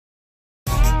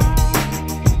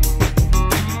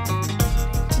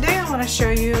show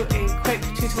you a quick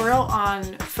tutorial on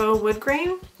faux wood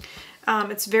grain.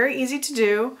 It's very easy to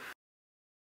do.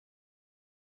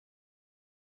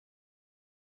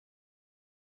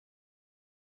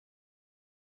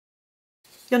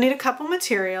 You'll need a couple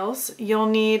materials. You'll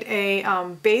need a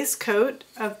base coat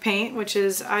of paint, which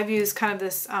is, I've used kind of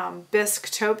this bisque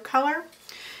taupe color.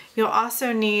 You'll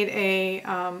also need a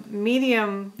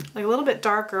medium, like a little bit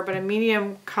darker, but a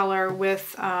medium color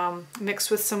with mixed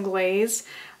with some glaze.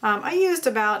 I used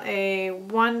about a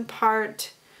 1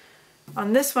 part,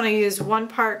 on this one I used 1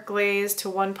 part glaze to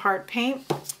 1 part paint.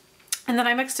 And then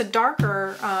I mixed a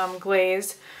darker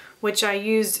glaze, which I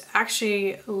used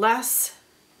actually less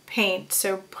paint,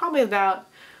 so probably about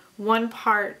 1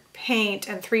 part paint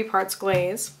and 3 parts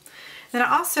glaze. Then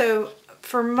I also,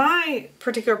 for my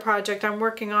particular project, I'm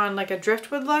working on like a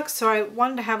driftwood look, so I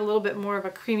wanted to have a little bit more of a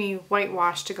creamy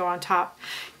whitewash to go on top.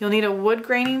 You'll need a wood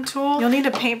graining tool. You'll need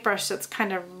a paintbrush that's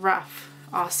kind of rough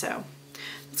also.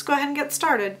 Let's go ahead and get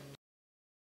started.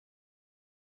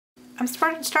 I'm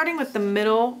starting with the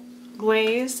middle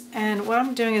glaze, and what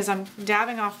I'm doing is I'm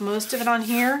dabbing off most of it on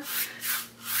here,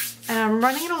 and I'm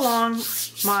running it along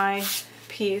my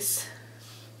piece.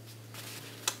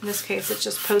 In this case, it's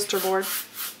just poster board.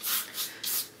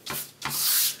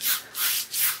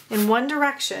 In one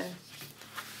direction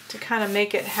to kind of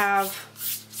make it have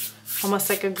almost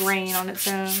like a grain on its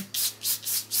own.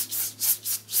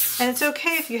 And it's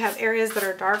okay if you have areas that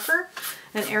are darker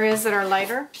and areas that are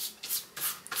lighter,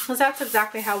 because that's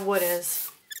exactly how wood is.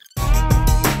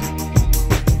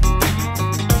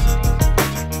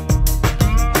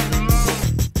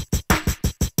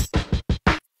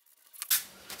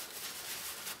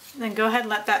 Then go ahead and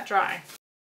let that dry.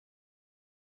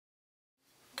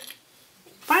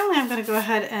 Finally, I'm going to go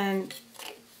ahead and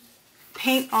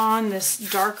paint on this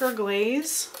darker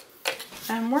glaze.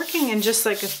 I'm working in just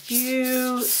like a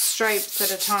few stripes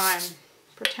at a time.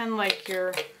 Pretend like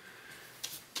you're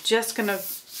just going to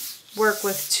work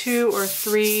with 2 or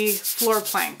 3 floor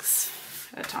planks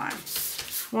at a time.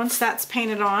 Once that's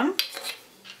painted on,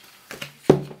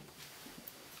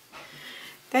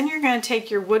 then you're going to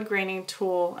take your wood graining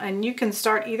tool, and you can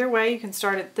start either way. You can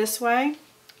start it this way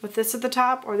with this at the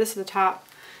top or this at the top,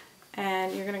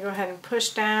 and you're going to go ahead and push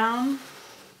down.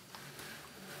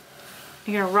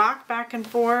 You're going to rock back and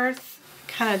forth,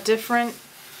 kind of different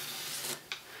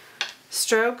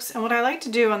strokes. And what I like to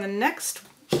do on the next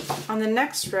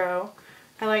row,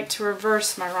 I like to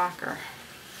reverse my rocker.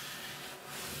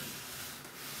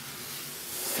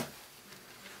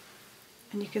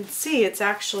 And you can see it's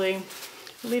actually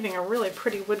leaving a really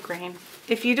pretty wood grain.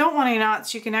 If you don't want any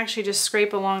knots, you can actually just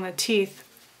scrape along the teeth.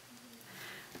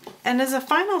 And as a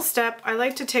final step, I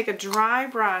like to take a dry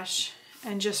brush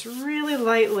and just really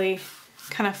lightly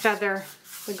kind of feather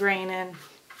the grain in.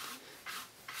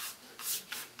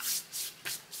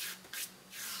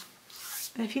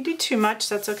 And if you do too much,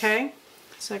 that's okay.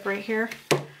 It's like right here,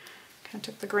 kind of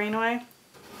took the grain away.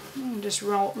 And just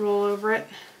roll over it.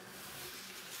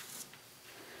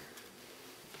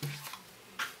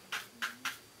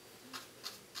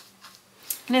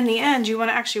 And in the end, you want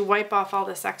to actually wipe off all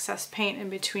this excess paint in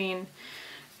between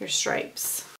your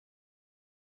stripes.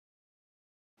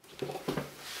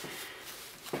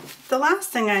 The last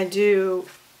thing I do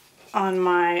on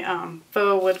my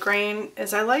faux wood grain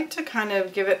is I like to kind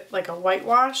of give it like a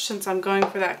whitewash, since I'm going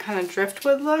for that kind of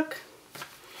driftwood look.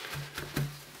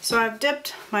 So I've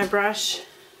dipped my brush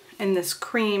in this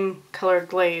cream colored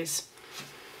glaze,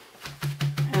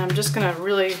 and I'm just going to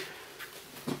really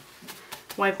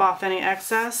wipe off any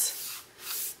excess,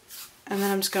 and then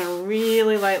I'm just going to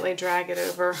really lightly drag it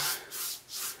over.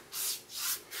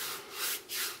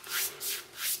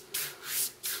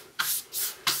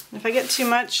 And if I get too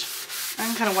much, I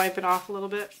can kind of wipe it off a little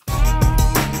bit.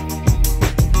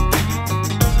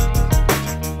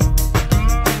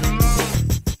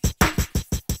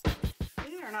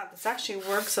 Believe it or not, this actually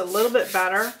works a little bit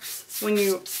better when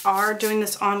you are doing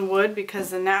this on wood,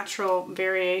 because the natural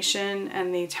variation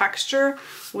and the texture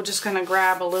will just kind of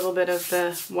grab a little bit of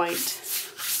the white.